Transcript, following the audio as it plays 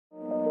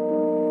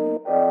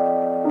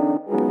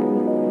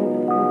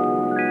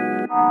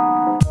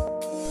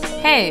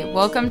Hey,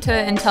 welcome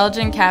to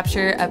Intelligent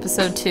Capture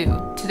Episode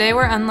 2. Today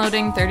we're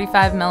unloading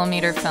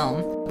 35mm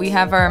film. We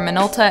have our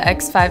Minolta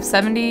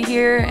X570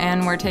 here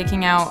and we're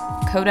taking out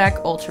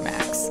Kodak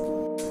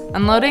Ultramax.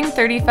 Unloading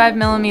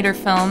 35mm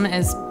film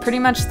is pretty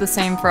much the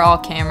same for all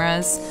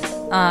cameras.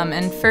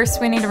 And first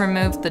we need to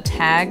remove the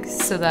tags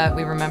so that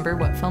we remember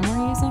what film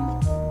we're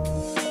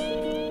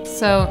using.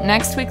 So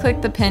next we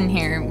click the pin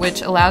here,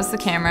 which allows the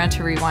camera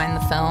to rewind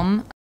the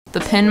film. The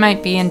pin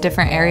might be in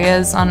different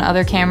areas on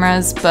other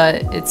cameras,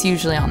 but it's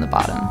usually on the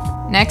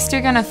bottom. Next,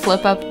 you're gonna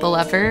flip up the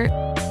lever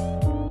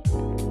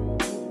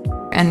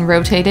and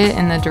rotate it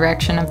in the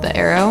direction of the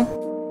arrow.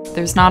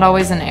 There's not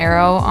always an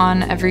arrow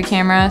on every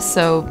camera,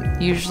 so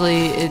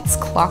usually it's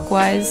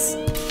clockwise.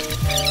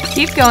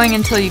 Keep going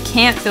until you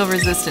can't feel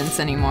resistance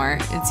anymore.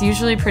 It's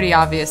usually pretty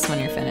obvious when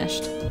you're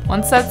finished.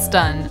 Once that's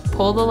done,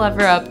 pull the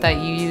lever up that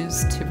you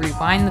used to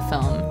rewind the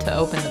film to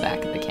open the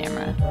back of the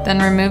camera. Then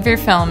remove your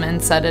film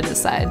and set it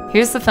aside.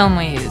 Here's the film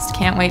we used.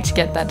 Can't wait to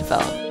get that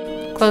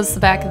developed. Close the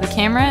back of the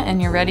camera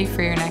and you're ready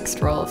for your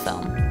next roll of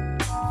film.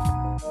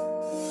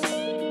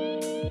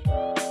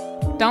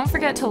 Don't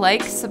forget to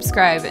like,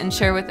 subscribe, and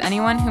share with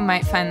anyone who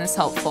might find this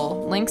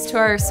helpful. Links to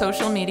our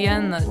social media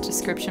in the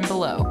description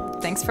below.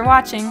 Thanks for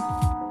watching!